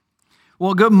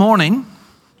Well, good morning.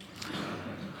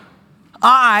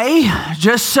 I,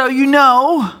 just so you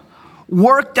know,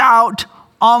 worked out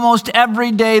almost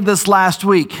every day this last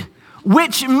week,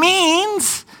 which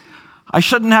means I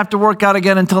shouldn't have to work out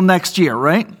again until next year,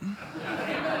 right?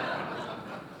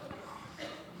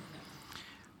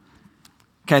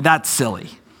 Okay, that's silly.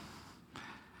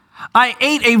 I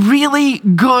ate a really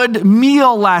good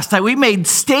meal last night. We made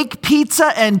steak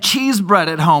pizza and cheese bread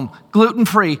at home,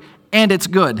 gluten-free, and it's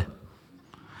good.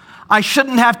 I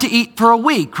shouldn't have to eat for a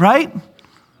week, right?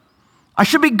 I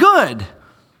should be good.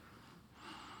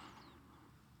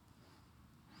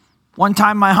 One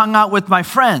time I hung out with my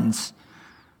friends.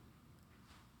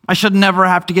 I should never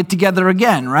have to get together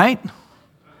again, right?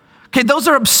 Okay, those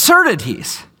are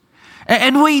absurdities.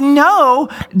 And we know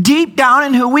deep down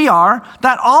in who we are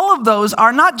that all of those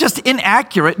are not just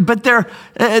inaccurate, but they're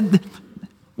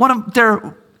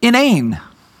inane,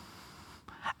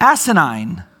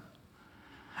 asinine.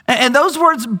 And those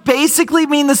words basically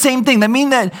mean the same thing. They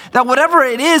mean that whatever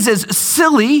it is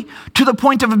silly to the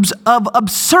point of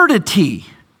absurdity.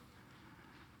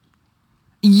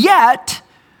 Yet,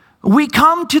 we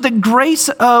come to the grace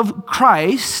of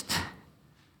Christ,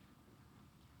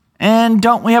 and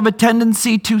don't we have a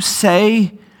tendency to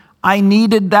say, I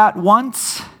needed that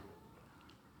once,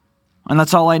 and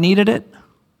that's all I needed it?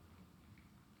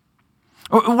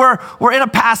 We're in a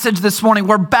passage this morning.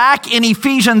 We're back in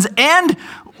Ephesians, and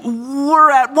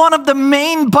we're at one of the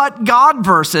main but God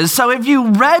verses. So if you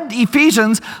read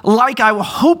Ephesians, like I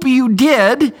hope you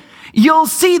did, you'll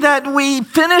see that we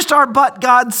finished our but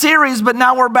God series, but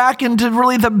now we're back into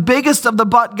really the biggest of the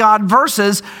but God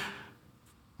verses,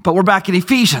 but we're back in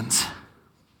Ephesians.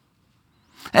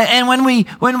 And when we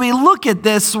look at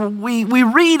this, we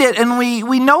read it and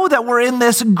we know that we're in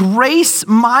this grace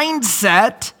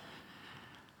mindset,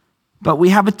 but we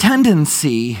have a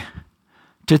tendency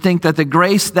to think that the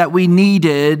grace that we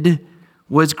needed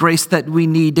was grace that we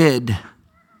needed,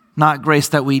 not grace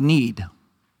that we need.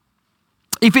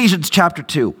 Ephesians chapter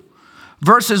 2,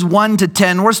 verses 1 to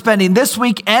 10. We're spending this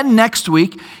week and next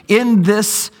week in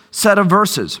this set of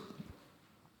verses.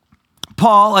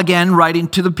 Paul, again, writing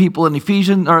to the people in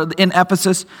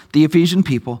Ephesus, the Ephesian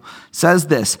people, says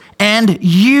this, "And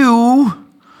you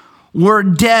were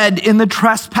dead in the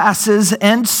trespasses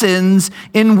and sins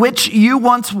in which you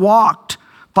once walked,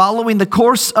 following the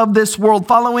course of this world,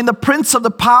 following the prince of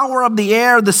the power of the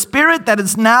air, the spirit that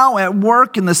is now at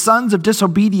work in the sons of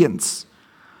disobedience,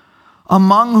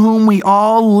 among whom we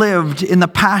all lived in the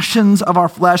passions of our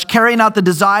flesh, carrying out the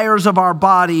desires of our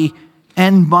body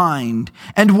and mind,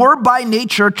 and were by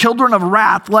nature children of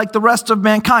wrath like the rest of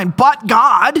mankind. But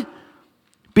God,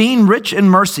 being rich in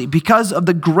mercy, because of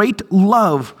the great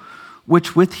love with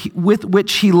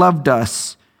which he loved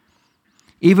us,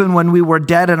 even when we were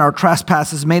dead in our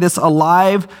trespasses, made us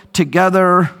alive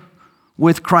together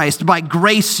with Christ. By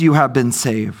grace you have been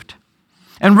saved,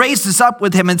 and raised us up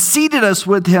with him and seated us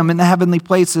with him in the heavenly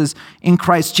places in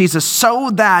Christ Jesus, so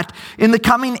that in the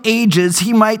coming ages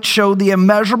he might show the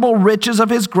immeasurable riches of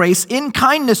his grace in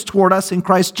kindness toward us in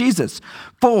Christ Jesus.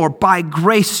 For by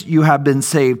grace you have been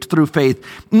saved through faith.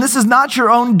 And this is not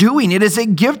your own doing. It is a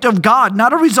gift of God,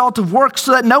 not a result of works,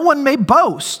 so that no one may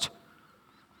boast.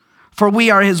 For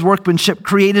we are his workmanship,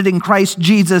 created in Christ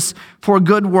Jesus for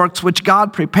good works, which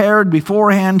God prepared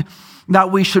beforehand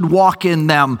that we should walk in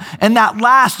them." And that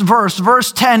last verse,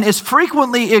 verse 10, is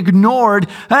frequently ignored.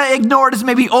 Ignored is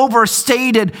maybe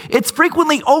overstated. It's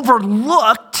frequently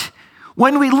overlooked.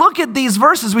 When we look at these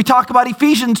verses, we talk about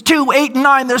Ephesians 2, 8, and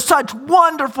 9. They're such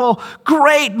wonderful,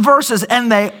 great verses,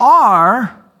 and they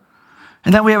are.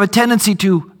 And then we have a tendency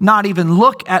to not even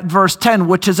look at verse 10,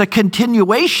 which is a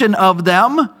continuation of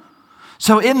them.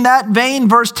 So in that vein,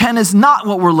 verse 10 is not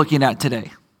what we're looking at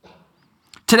today.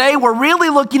 Today, we're really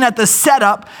looking at the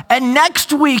setup, and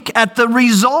next week at the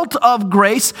result of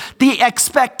grace, the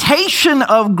expectation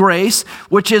of grace,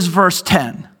 which is verse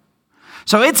 10.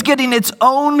 So it's getting its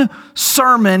own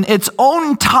sermon, its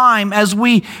own time as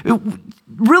we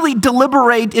really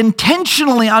deliberate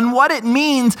intentionally on what it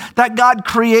means that God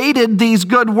created these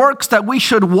good works, that we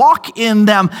should walk in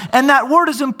them. And that word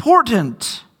is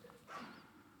important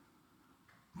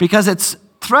because it's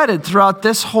threaded throughout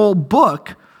this whole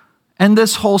book and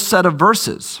this whole set of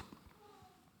verses.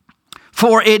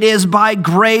 For it is by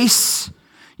grace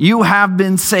you have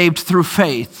been saved through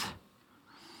faith.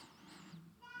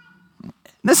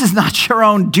 This is not your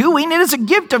own doing. It is a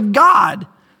gift of God,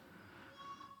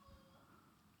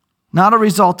 not a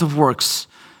result of works,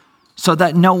 so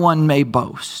that no one may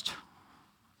boast.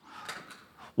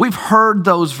 We've heard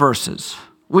those verses.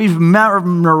 We've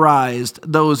memorized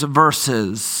those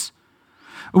verses.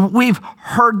 We've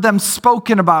heard them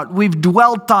spoken about. We've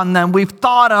dwelt on them. We've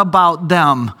thought about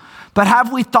them. But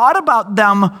have we thought about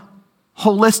them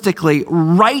holistically,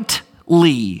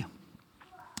 rightly?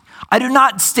 I do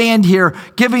not stand here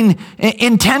giving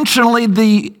intentionally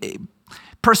the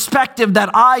perspective that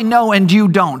I know and you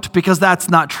don't, because that's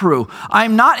not true.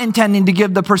 I'm not intending to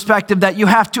give the perspective that you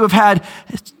have to have had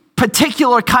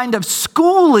particular kind of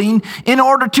schooling in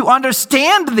order to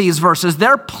understand these verses.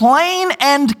 They're plain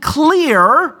and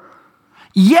clear,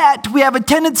 yet we have a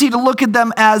tendency to look at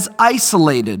them as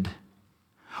isolated.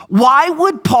 Why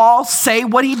would Paul say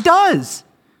what he does?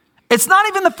 It's not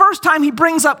even the first time he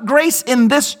brings up grace in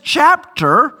this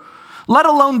chapter, let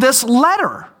alone this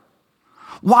letter.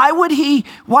 Why would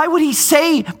he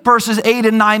say verses 8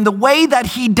 and 9 the way that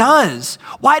he does?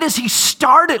 Why does he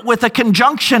start it with a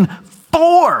conjunction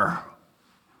for?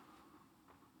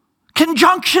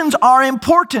 Conjunctions are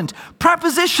important.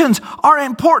 Prepositions are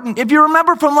important. If you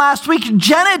remember from last week,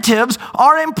 genitives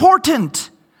are important.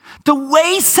 The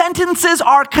way sentences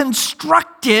are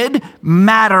constructed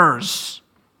matters.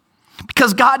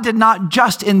 Because God did not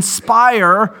just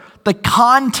inspire the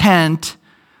content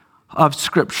of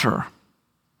Scripture.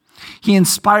 He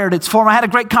inspired its form. I had a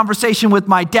great conversation with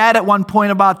my dad at one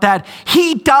point about that.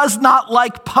 He does not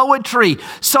like poetry.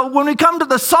 So when we come to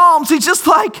the Psalms, he's just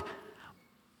like,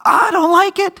 I don't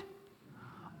like it.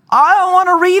 I don't want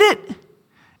to read it.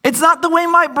 It's not the way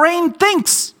my brain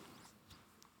thinks.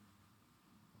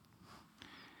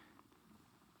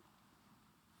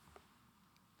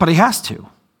 But he has to.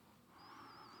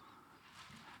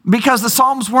 Because the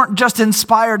Psalms weren't just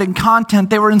inspired in content,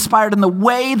 they were inspired in the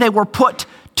way they were put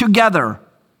together.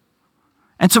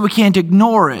 And so we can't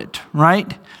ignore it,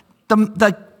 right?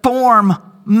 The form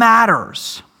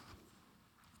matters.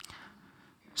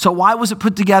 So why was it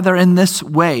put together in this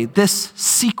way, this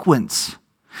sequence?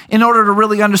 In order to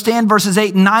really understand verses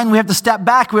 8 and 9, we have to step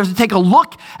back. We have to take a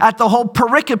look at the whole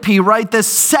pericope, right? This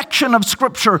section of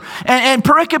Scripture. And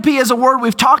pericope is a word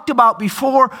we've talked about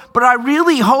before, but I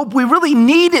really hope we really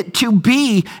need it to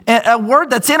be a word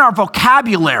that's in our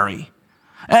vocabulary.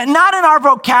 Not in our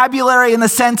vocabulary in the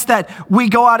sense that we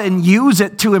go out and use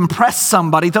it to impress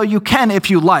somebody, though you can if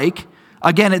you like.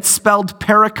 Again, it's spelled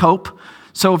pericope.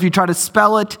 So if you try to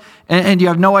spell it and you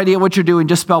have no idea what you're doing,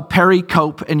 just spell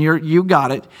pericope and you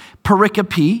got it.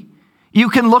 Pericope. You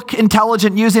can look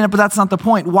intelligent using it, but that's not the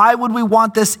point. Why would we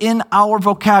want this in our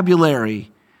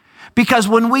vocabulary? Because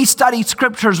when we study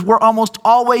scriptures, we're almost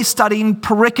always studying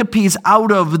pericopes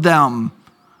out of them.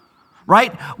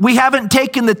 Right? We haven't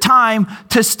taken the time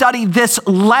to study this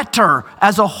letter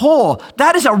as a whole.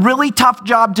 That is a really tough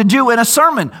job to do in a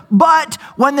sermon. But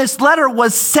when this letter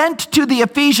was sent to the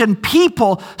Ephesian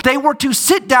people, they were to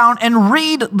sit down and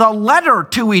read the letter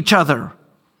to each other.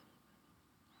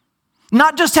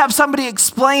 Not just have somebody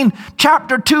explain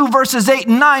chapter 2, verses 8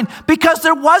 and 9, because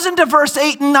there wasn't a verse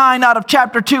 8 and 9 out of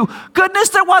chapter 2. Goodness,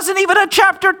 there wasn't even a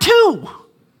chapter 2.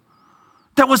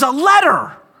 There was a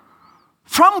letter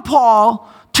from Paul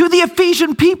to the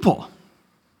Ephesian people.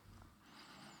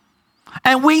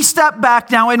 And we step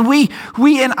back now and we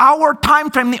in our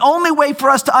time frame, the only way for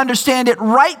us to understand it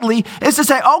rightly is to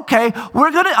say, okay,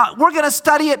 we're gonna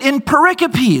study it in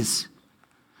pericopes.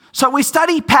 So we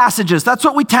study passages. That's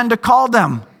what we tend to call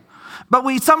them. But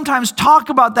we sometimes talk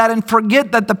about that and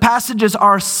forget that the passages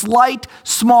are slight,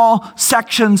 small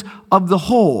sections of the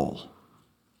whole.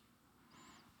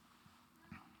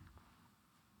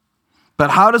 But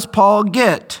how does Paul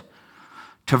get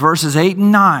to verses 8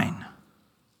 and 9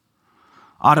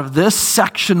 out of this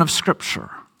section of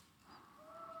Scripture?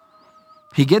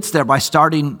 He gets there by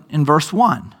starting in verse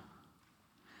 1.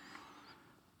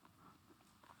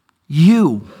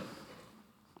 You.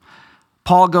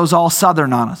 Paul goes all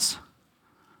Southern on us.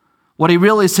 What he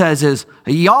really says is,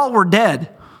 y'all were dead.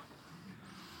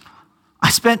 I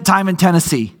spent time in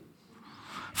Tennessee.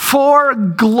 4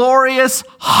 glorious,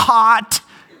 hot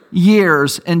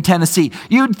years in Tennessee.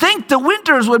 You'd think the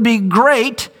winters would be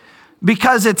great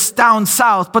because it's down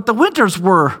south, but the winters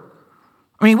were,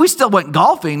 we still went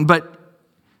golfing, but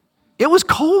it was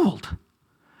cold.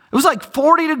 It was like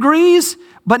 40 degrees,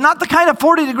 but not the kind of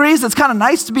 40 degrees that's kind of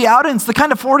nice to be out in. It's the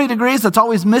kind of 40 degrees that's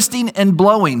always misting and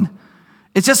blowing.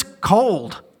 It's just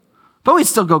cold. But we'd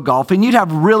still go golfing. You'd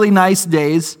have really nice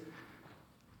days.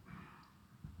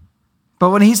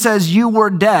 But when he says you were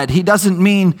dead, he doesn't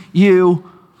mean you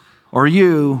or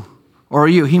you or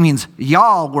you. He means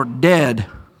y'all were dead.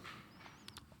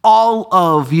 All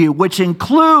of you, which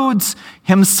includes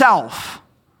himself.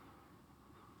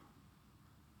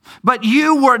 But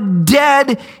you were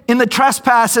dead in the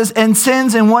trespasses and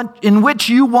sins in which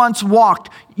you once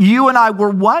walked. You and I were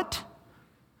what?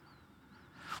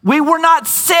 We were not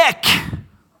sick.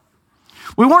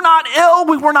 We were not ill.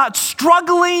 We were not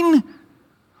struggling.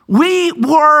 We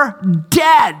were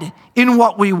dead in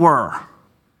what we were.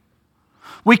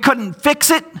 We couldn't fix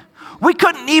it. We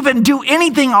couldn't even do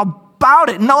anything about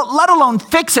it, let alone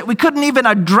fix it. We couldn't even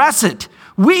address it.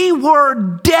 We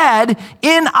were dead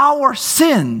in our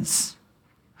sins,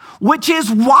 which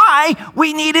is why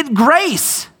we needed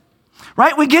grace.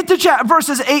 Right? We get to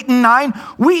verses 8 and 9.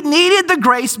 We needed the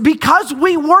grace because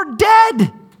we were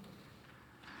dead.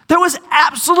 There was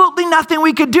absolutely nothing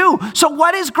we could do. So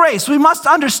what is grace? We must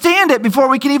understand it before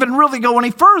we can even really go any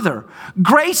further.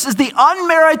 Grace is the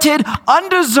unmerited,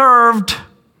 undeserved,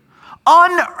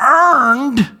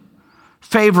 unearned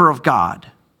favor of God.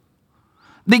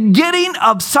 The getting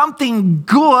of something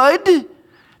good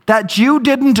that you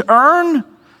didn't earn,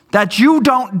 that you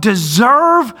don't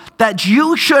deserve, that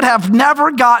you should have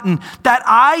never gotten, that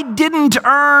I didn't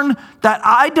earn, that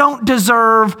I don't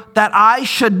deserve, that I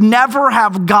should never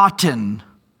have gotten.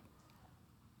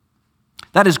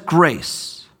 That is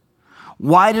grace.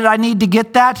 Why did I need to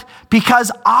get that?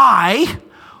 Because I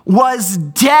was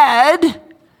dead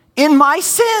in my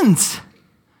sins.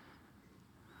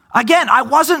 Again, I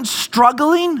wasn't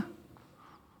struggling.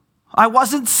 I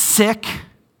wasn't sick.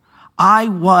 I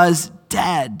was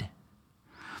dead.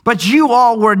 But you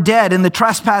all were dead in the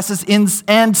trespasses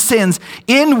and sins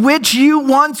in which you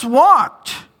once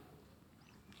walked.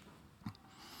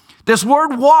 This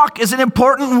word walk is an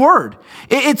important word.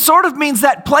 It sort of means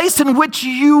that place in which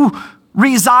you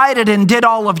resided and did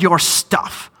all of your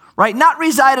stuff, right? Not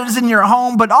resided as in your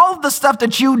home, but all of the stuff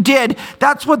that you did.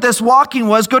 That's what this walking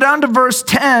was. Go down to verse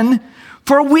 10.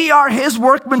 For we are his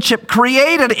workmanship,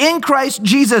 created in Christ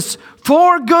Jesus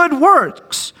for good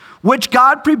works, which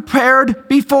God prepared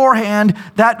beforehand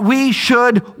that we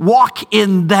should walk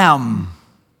in them.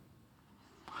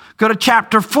 Go to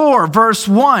chapter 4, verse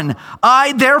 1.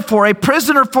 I, therefore, a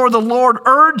prisoner for the Lord,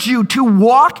 urge you to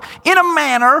walk in a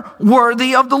manner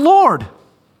worthy of the Lord,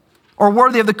 or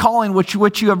worthy of the calling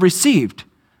which you have received.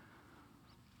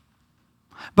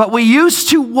 But we used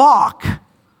to walk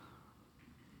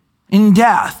in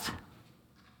death,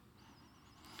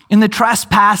 in the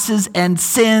trespasses and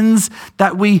sins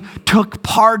that we took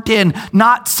part in,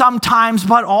 not sometimes,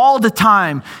 but all the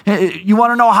time. You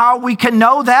want to know how we can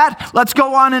know that? Let's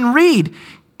go on and read.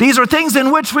 These are things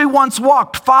in which we once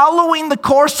walked, following the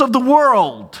course of the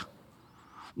world,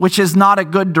 which is not a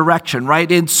good direction,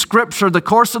 right? In Scripture, the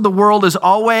course of the world is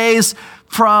always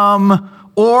from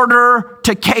order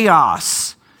to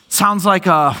chaos. Sounds like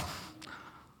a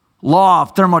law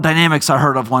of thermodynamics I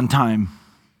heard of one time.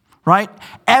 Right?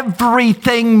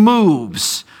 Everything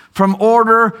moves from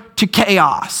order to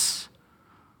chaos.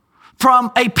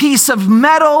 From a piece of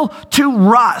metal to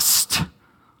rust,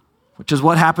 which is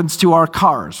what happens to our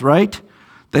cars, right?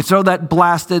 They throw that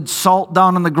blasted salt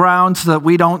down on the ground so that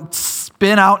we don't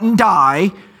spin out and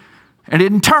die. And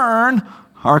in turn,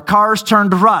 our cars turn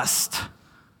to rust.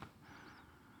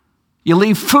 You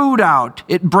leave food out,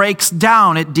 it breaks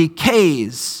down, it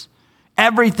decays.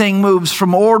 Everything moves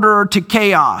from order to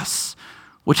chaos,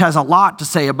 which has a lot to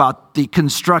say about the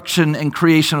construction and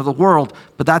creation of the world,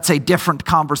 but that's a different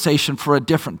conversation for a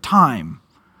different time.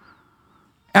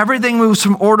 Everything moves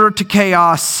from order to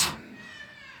chaos,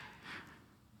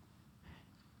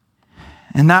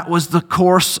 and that was the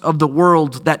course of the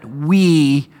world that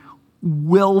we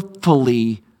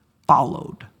willfully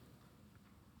followed.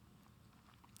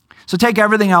 So take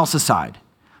everything else aside.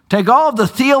 Take all of the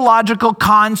theological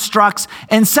constructs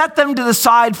and set them to the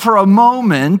side for a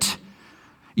moment.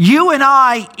 You and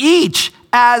I each,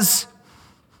 as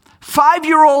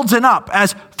 5-year-olds and up,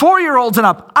 as 4-year-olds and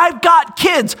up, I've got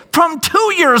kids from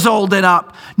 2 years old and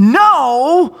up,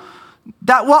 know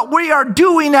that what we are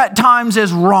doing at times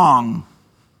is wrong.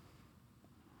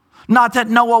 Not that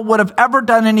Noah would have ever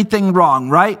done anything wrong,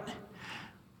 right?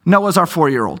 Noah's our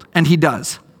 4-year-old, and he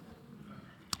does.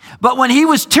 But when he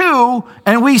was 2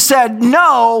 and we said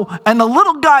no, and the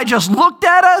little guy just looked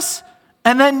at us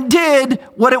and then did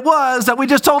what it was that we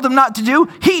just told him not to do,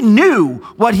 he knew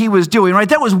what he was doing, right?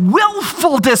 That was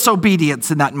willful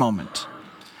disobedience in that moment.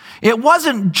 It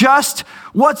wasn't just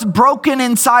what's broken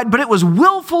inside, but it was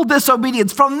willful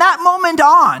disobedience from that moment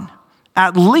on,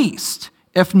 at least,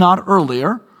 if not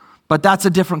earlier. But that's a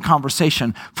different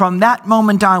conversation. From that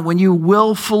moment on, when you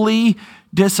willfully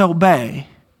disobey,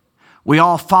 we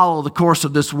all follow the course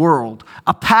of this world,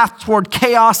 a path toward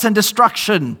chaos and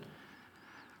destruction,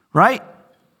 right?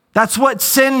 That's what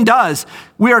sin does.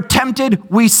 We are tempted,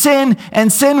 we sin,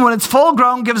 and sin, when it's full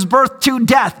grown, gives birth to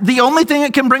death, the only thing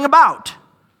it can bring about.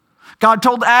 God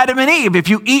told Adam and Eve, if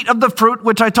you eat of the fruit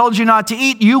which I told you not to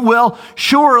eat, you will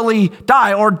surely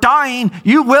die, or dying,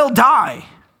 you will die.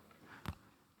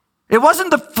 It wasn't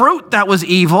the fruit that was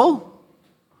evil.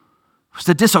 It was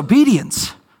the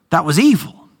disobedience that was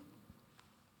evil.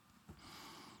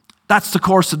 That's the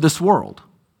course of this world.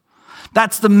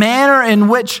 That's the manner in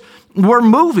which we're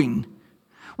moving.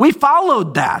 We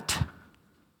followed that.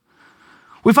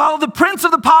 We followed the prince of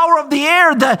the power of the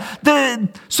air, the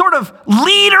sort of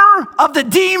leader of the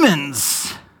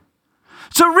demons.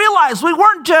 So realize we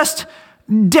weren't just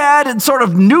dead and sort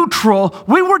of neutral.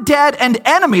 We were dead and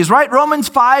enemies, right? Romans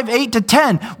 5, 8 to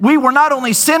 10. We were not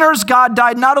only sinners, God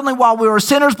died not only while we were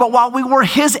sinners, but while we were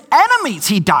his enemies,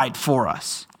 he died for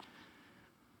us.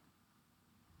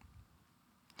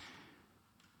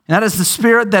 And that is the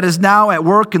spirit that is now at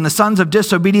work in the sons of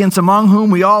disobedience, among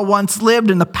whom we all once lived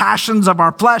in the passions of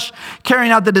our flesh, carrying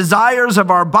out the desires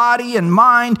of our body and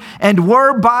mind, and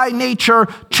were by nature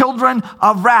children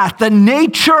of wrath. The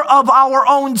nature of our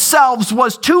own selves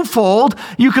was twofold.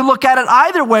 You can look at it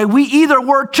either way. We either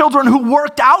were children who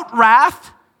worked out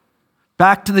wrath,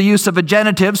 back to the use of a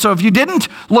genitive. So if you didn't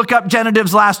look up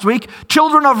genitives last week,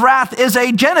 children of wrath is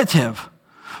a genitive.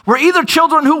 We're either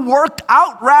children who worked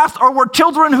out wrath, or we're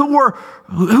children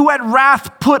who had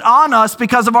wrath put on us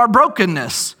because of our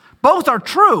brokenness. Both are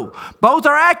true. Both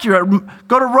are accurate.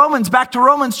 Go to back to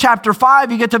Romans chapter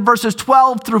 5. You get to verses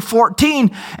 12 through 14.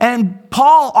 And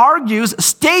Paul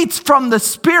states from the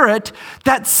Spirit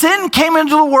that sin came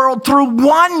into the world through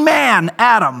one man,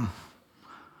 Adam.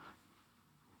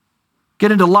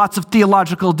 Get into lots of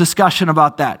theological discussion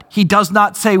about that. He does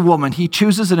not say woman. He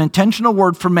chooses an intentional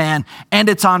word for man, and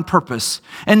it's on purpose.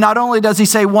 And not only does he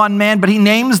say one man, but he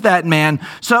names that man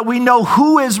so that we know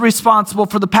who is responsible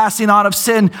for the passing on of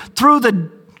sin through the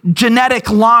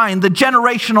genetic line, the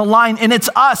generational line, and it's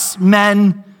us,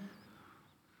 men.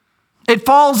 It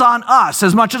falls on us.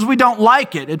 As much as we don't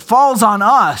like it, it falls on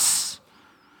us.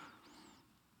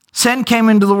 Sin came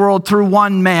into the world through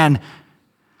one man,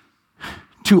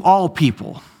 to all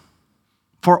people,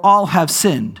 for all have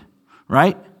sinned,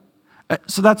 right?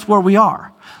 So that's where we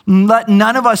are. Let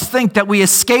none of us think that we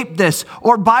escape this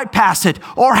or bypass it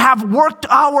or have worked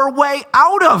our way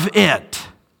out of it.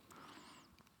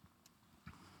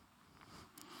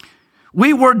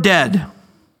 We were dead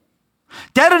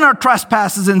in our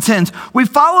trespasses and sins. We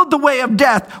followed the way of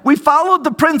death. We followed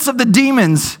the prince of the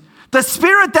demons, the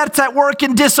spirit that's at work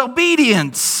in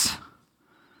disobedience.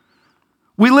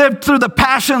 We lived through the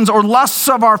passions or lusts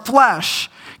of our flesh,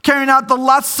 carrying out the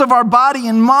lusts of our body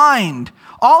and mind.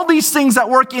 All these things that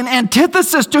work in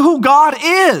antithesis to who God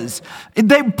is.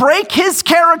 They break his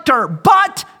character,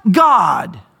 but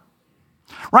God.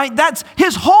 Right? That's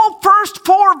his whole first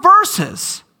whole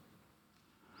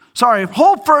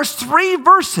first 3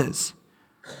 verses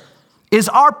is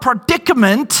our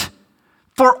predicament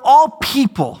for all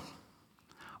people.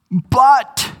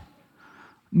 But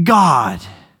God.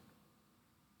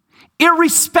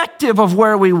 Irrespective of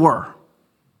where we were,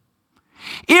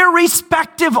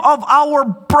 irrespective of our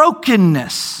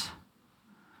brokenness,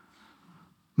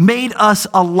 made us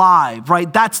alive,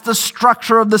 right? That's the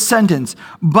structure of the sentence.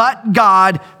 But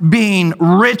God, being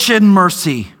rich in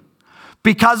mercy,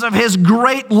 because of his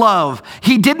great love,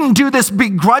 he didn't do this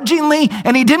begrudgingly,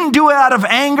 and he didn't do it out of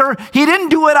anger. He didn't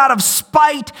do it out of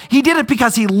spite. He did it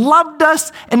because he loved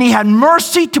us and he had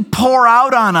mercy to pour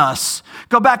out on us.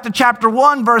 Go back to chapter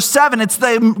 1, verse 7. It's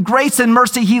the grace and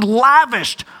mercy he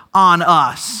lavished on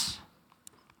us.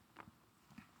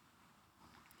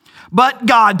 But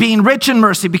God, being rich in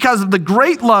mercy, because of the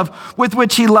great love with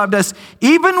which he loved us,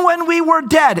 even when we were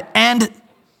dead and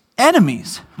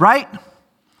enemies, right?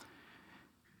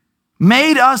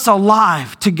 Made us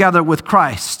alive together with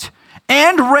Christ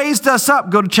and raised us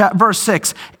up, go to verse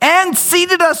 6, and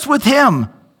seated us with him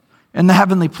in the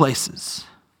heavenly places.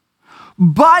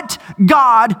 But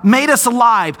God made us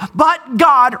alive. But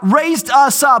God raised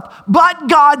us up. But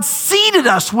God seated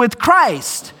us with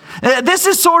Christ. This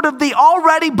is sort of the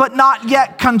already but not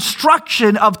yet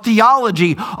construction of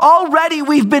theology. Already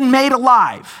we've been made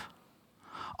alive.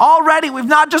 Already we've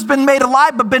not just been made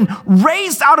alive, but been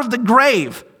raised out of the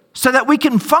grave so that we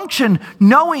can function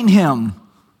knowing him.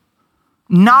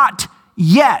 Not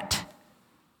yet.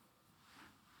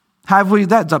 Have we?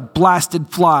 That's a blasted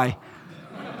fly.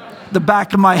 The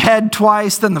back of my head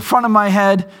twice, then the front of my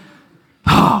head.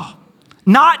 Oh,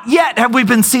 not yet have we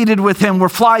been seated with him where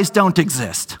flies don't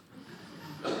exist.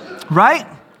 Right?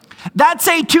 That's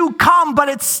a to come, but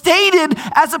it's stated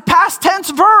as a past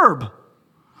tense verb.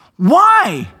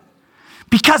 Why?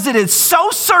 Because it is so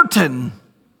certain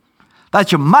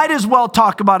that you might as well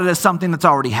talk about it as something that's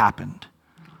already happened.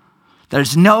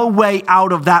 There's no way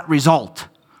out of that result,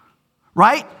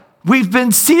 right? We've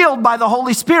been sealed by the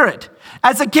Holy Spirit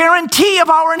as a guarantee of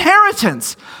our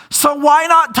inheritance. So why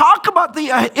not talk about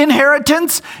the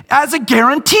inheritance as a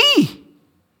guarantee?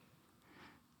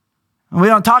 We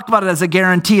don't talk about it as a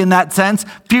guarantee in that sense,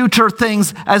 future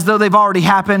things as though they've already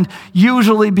happened,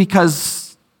 usually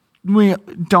because we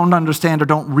don't understand or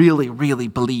don't really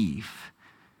believe.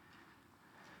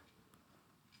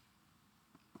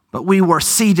 But we were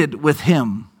seated with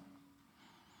him.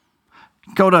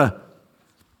 Go to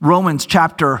Romans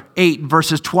chapter 8,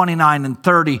 verses 29 and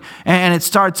 30. And it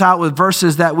starts out with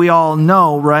verses that we all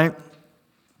know, right?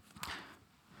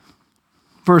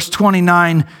 Verse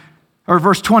 29, or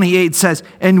verse 28 says,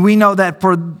 and we know that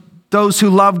for those who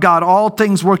love God, all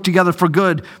things work together for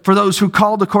good. For those who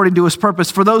called according to his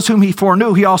purpose. For those whom he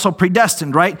foreknew, he also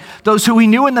predestined, right? Those who he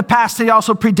knew in the past, he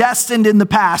also predestined in the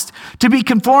past to be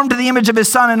conformed to the image of his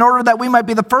son in order that we might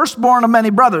be the firstborn of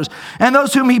many brothers. And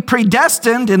those whom he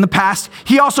predestined in the past,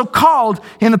 he also called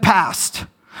in the past.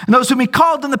 And those whom he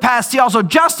called in the past, he also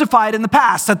justified in the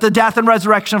past at the death and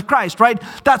resurrection of Christ, right?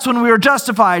 That's when we were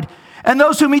justified. And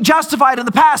those whom he justified in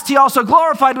the past, he also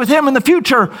glorified with him in the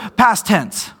future, past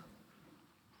tense.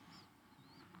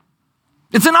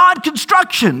 It's an odd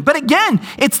construction, but again,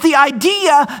 it's the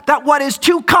idea that what is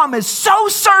to come is so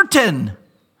certain.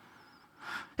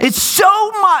 It's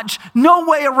so much, no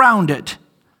way around it,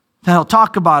 that he'll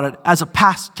talk about it as a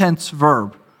past tense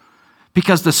verb.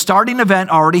 Because the starting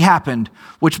event already happened,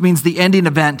 which means the ending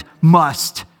event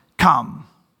must come.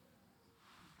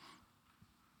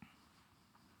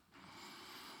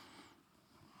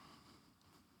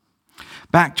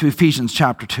 Back to Ephesians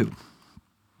chapter 2.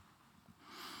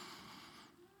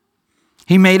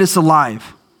 He made us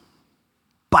alive.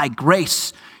 By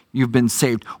grace, you've been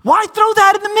saved. Why throw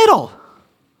that in the middle?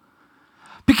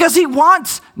 Because he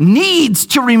needs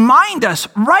to remind us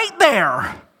right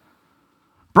there.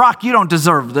 Brock, you don't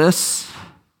deserve this.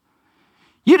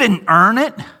 You didn't earn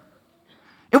it.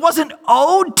 It wasn't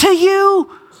owed to you.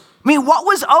 I mean, what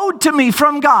was owed to me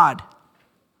from God?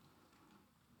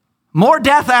 More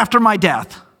death after my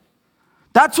death.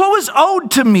 That's what was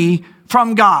owed to me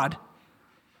from God.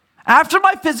 After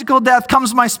my physical death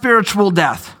comes my spiritual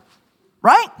death.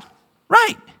 Right?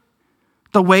 Right.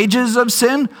 The wages of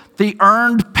sin, the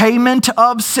earned payment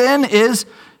of sin is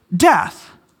death.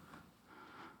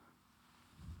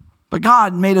 But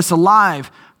God made us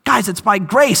alive. Guys, it's by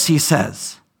grace, he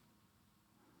says.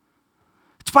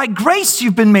 It's by grace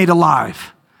you've been made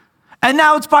alive. And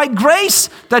now it's by grace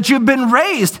that you've been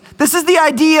raised. This is the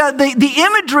idea, the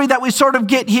imagery that we sort of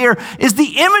get here is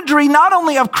the imagery not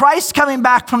only of Christ coming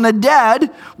back from the dead,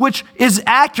 which is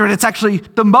accurate, it's actually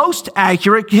the most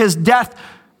accurate, his death,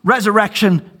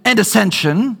 resurrection, and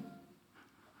ascension,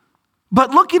 but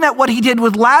looking at what he did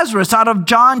with Lazarus out of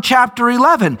John chapter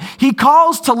 11. He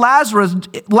calls to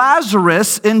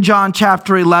Lazarus in John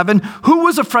chapter 11, who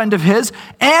was a friend of his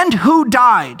and who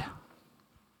died.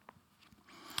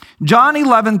 John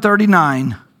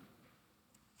 11:39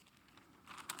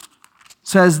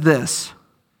 says this.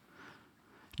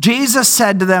 Jesus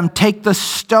said to them, take the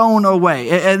stone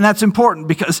away. And that's important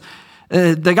because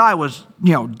the guy was,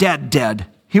 dead.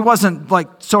 He wasn't like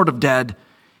sort of dead.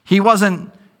 He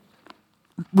wasn't,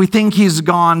 we think he's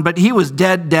gone, but he was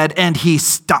dead, and he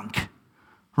stunk,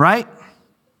 right?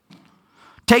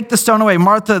 Take the stone away.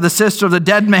 Martha, the sister of the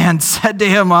dead man, said to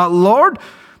him, Lord,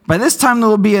 by this time there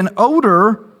will be an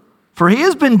odor, for he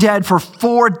has been dead for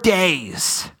 4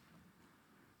 days.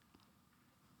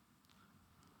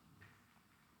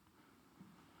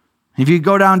 If you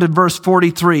go down to verse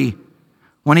 43,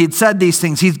 when he had said these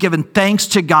things, he's given thanks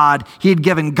to God. He had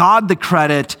given God the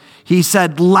credit. He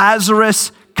said,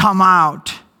 Lazarus, come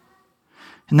out.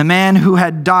 And the man who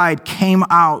had died came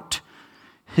out,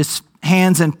 his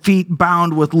hands and feet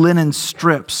bound with linen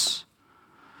strips.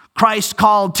 Christ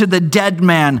called to the dead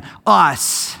man,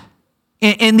 us.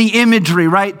 In the imagery,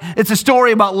 right? It's a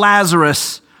story about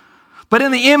Lazarus. But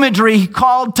in the imagery, he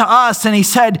called to us and he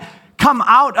said, come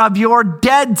out of your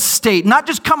dead state. Not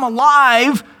just come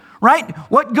alive, right?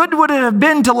 What good would it have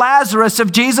been to Lazarus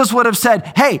if Jesus would have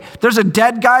said, hey, there's a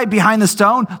dead guy behind the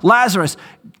stone. Lazarus,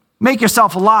 make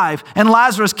yourself alive. And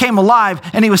Lazarus came alive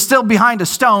and he was still behind a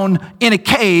stone in a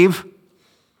cave.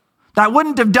 That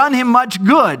wouldn't have done him much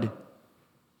good.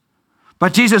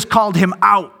 But Jesus called him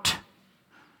out.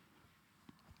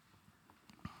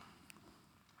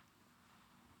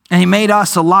 And he made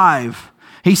us alive.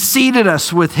 He seated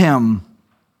us with him.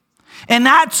 And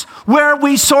that's where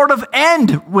we sort of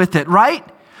end with it, right?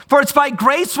 For it's by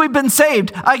grace we've been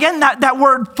saved. Again, that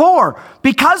word for.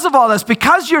 Because of all this,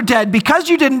 because you're dead, because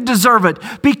you didn't deserve it,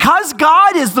 because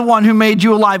God is the one who made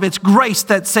you alive, it's grace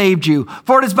that saved you.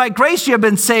 For it is by grace you have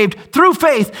been saved through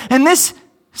faith. And this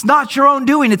is not your own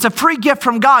doing. It's a free gift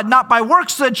from God, not by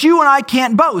works, so that you and I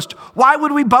can't boast. Why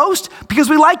would we boast? Because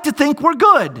we like to think we're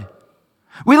good.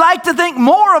 We like to think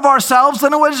more of ourselves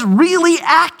than it was really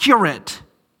accurate.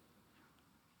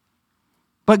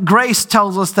 But grace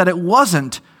tells us that it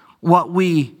wasn't what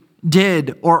we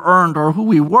did or earned or who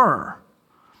we were,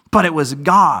 but it was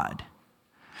God.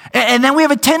 And then we have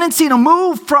a tendency to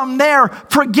move from there,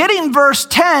 forgetting verse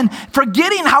 10,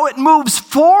 forgetting how it moves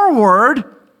forward,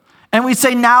 and we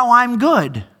say, now I'm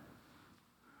good.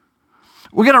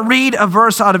 We're going to read a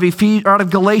verse out of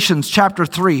Galatians chapter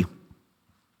 3.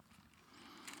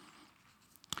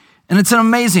 And it's an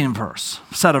amazing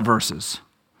set of verses.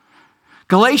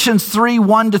 Galatians 3,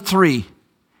 1-3.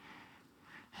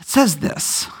 It says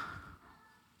this,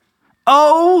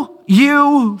 "Oh,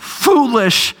 you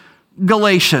foolish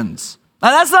Galatians."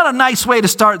 Now that's not a nice way to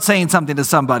start saying something to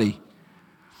somebody.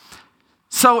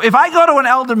 So if I go to an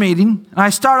elder meeting and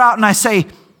I start out and I say,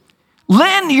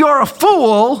 "Lynn, you're a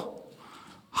fool,"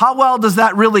 how well does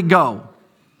that really go?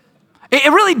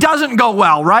 It really doesn't go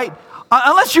well, right?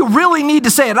 Unless you really need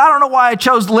to say it. I don't know why I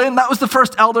chose Lynn. That was the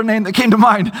first elder name that came to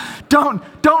mind. Don't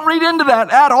read into that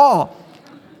at all.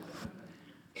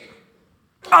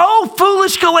 "Oh,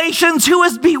 foolish Galatians, who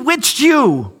has bewitched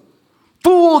you,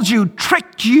 fooled you,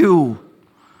 tricked you?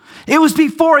 It was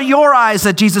before your eyes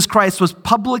that Jesus Christ was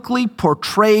publicly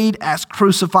portrayed as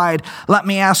crucified. Let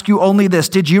me ask you only this.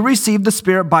 Did you receive the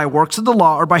Spirit by works of the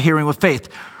law or by hearing with faith?"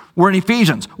 We're in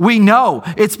Ephesians. We know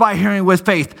it's by hearing with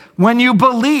faith. When you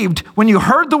believed, when you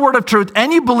heard the word of truth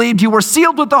and you believed, you were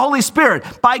sealed with the Holy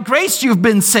Spirit. By grace you've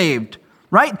been saved.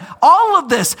 Right? All of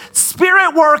this,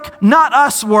 Spirit work, not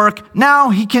us work. Now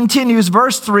he continues,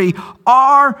 verse 3,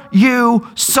 "Are you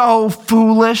so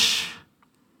foolish?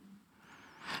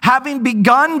 Having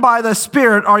begun by the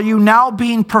Spirit, are you now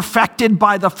being perfected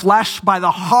by the flesh, by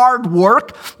the hard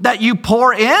work that you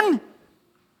pour in?"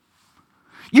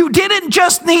 You didn't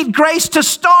just need grace to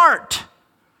start.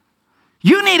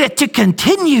 You need it to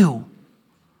continue.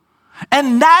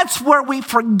 And that's where we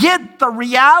forget the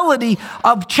reality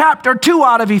of chapter 2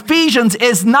 out of Ephesians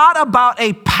is not about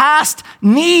a past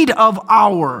need of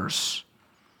ours.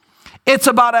 It's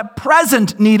about a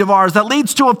present need of ours that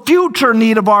leads to a future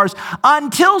need of ours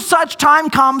until such time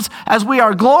comes as we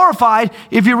are glorified,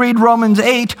 if you read Romans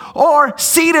 8, or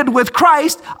seated with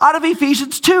Christ out of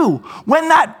Ephesians 2. When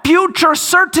that future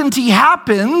certainty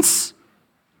happens,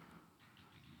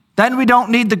 then we don't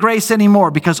need the grace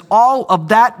anymore because all of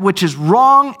that which is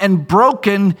wrong and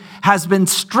broken has been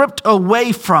stripped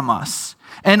away from us.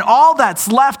 And all that's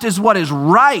left is what is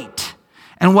right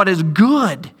and what is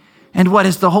good and what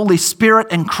is the Holy Spirit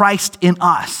and Christ in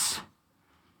us.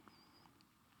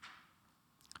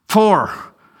 For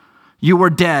you were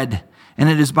dead, and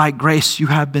it is by grace you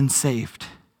have been saved.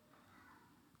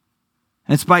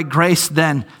 And it's by grace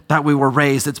then that we were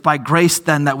raised. It's by grace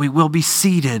then that we will be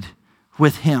seated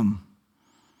with him.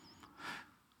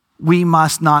 We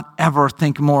must not ever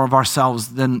think more of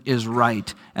ourselves than is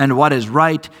right. And what is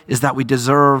right is that we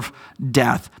deserve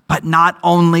death. But not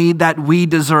only that we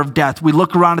deserve death, we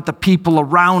look around at the people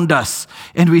around us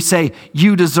and we say,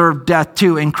 you deserve death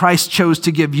too. And Christ chose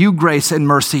to give you grace and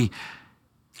mercy.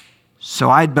 So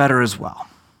I'd better as well.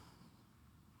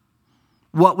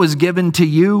 What was given to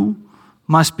you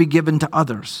must be given to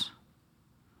others.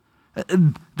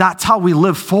 That's how we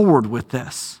live forward with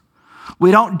this. We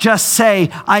don't just say,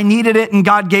 I needed it and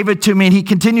God gave it to me and he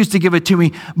continues to give it to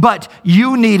me, but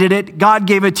you needed it, God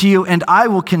gave it to you, and I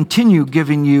will continue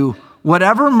giving you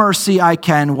whatever mercy I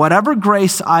can, whatever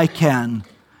grace I can.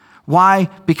 Why?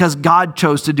 Because God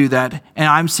chose to do that and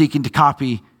I'm seeking to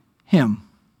copy him.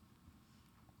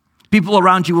 People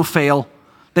around you will fail.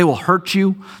 They will hurt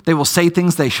you. They will say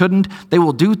things they shouldn't. They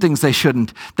will do things they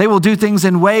shouldn't. They will do things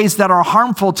in ways that are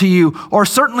harmful to you, or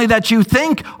certainly that you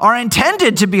think are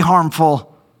intended to be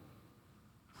harmful.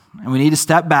 And we need to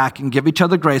step back and give each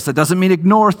other grace. That doesn't mean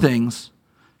ignore things.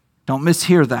 Don't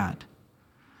mishear that.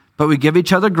 But we give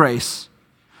each other grace.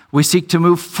 We seek to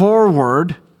move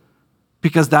forward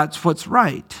because that's what's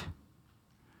right.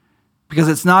 Because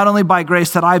it's not only by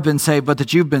grace that I've been saved, but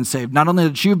that you've been saved. Not only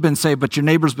that you've been saved, but your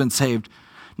neighbor's been saved.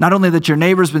 Not only that your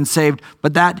neighbor's been saved,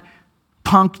 but that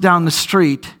punk down the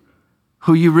street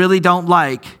who you really don't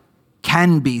like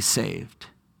can be saved.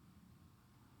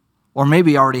 Or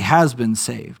maybe already has been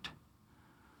saved.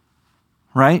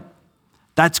 Right?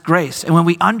 That's grace. And when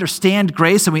we understand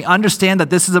grace and we understand that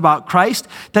this is about Christ,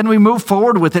 then we move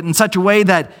forward with it in such a way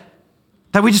that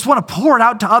we just want to pour it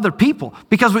out to other people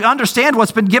because we understand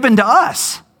what's been given to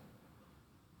us.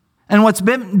 And what's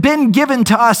been given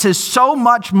to us is so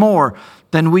much more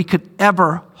than we could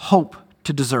ever hope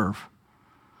to deserve.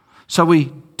 So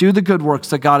we do the good works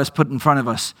that God has put in front of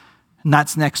us, and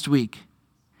that's next week.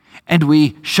 And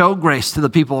we show grace to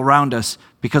the people around us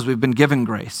because we've been given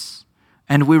grace.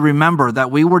 And we remember that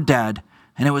we were dead,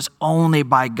 and it was only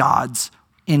by God's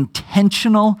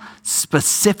intentional,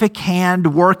 specific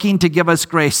hand working to give us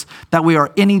grace that we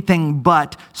are anything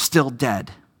but still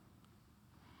dead.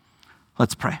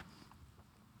 Let's pray.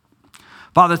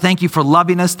 Father, thank you for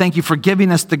loving us. Thank you for giving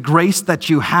us the grace that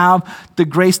you have, the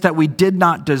grace that we did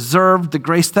not deserve, the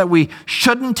grace that we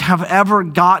shouldn't have ever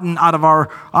gotten out of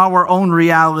our own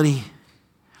reality.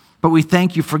 But we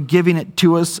thank you for giving it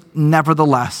to us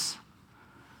nevertheless.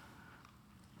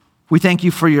 We thank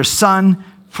you for your Son,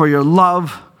 for your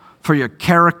love, for your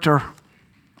character,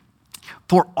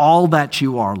 for all that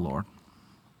you are, Lord.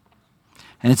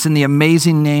 And it's in the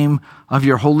amazing name of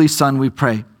your Holy Son we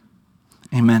pray.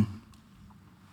 Amen.